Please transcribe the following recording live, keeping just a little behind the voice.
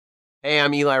Hey,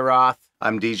 I'm Eli Roth.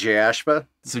 I'm DJ Ashba.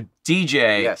 So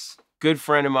DJ, Yes. good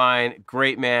friend of mine,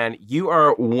 great man. You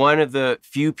are one of the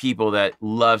few people that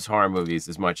loves horror movies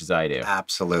as much as I do.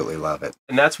 Absolutely love it.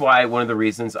 And that's why one of the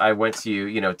reasons I went to you,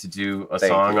 to do a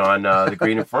song on the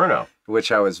Green Inferno.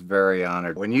 Which I was very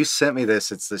honored. When you sent me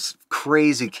this, it's this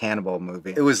crazy cannibal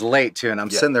movie. It was late too, and I'm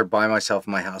sitting there by myself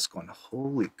in my house going,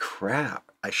 holy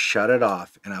crap. I shut it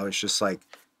off and I was just like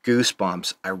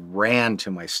goosebumps. I ran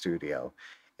to my studio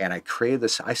and I created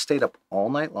this. I stayed up all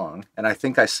night long, and I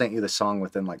think I sent you the song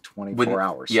within like 24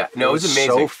 hours. Yeah, no, it was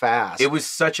amazing. So fast. It was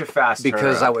such a fast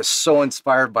because turnaround. I was so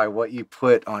inspired by what you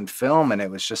put on film, and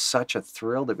it was just such a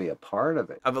thrill to be a part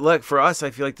of it. But look, for us, I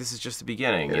feel like this is just the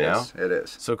beginning, you know? It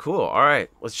is. So cool. All right,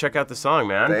 let's check out the song,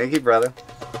 man. Thank you, brother.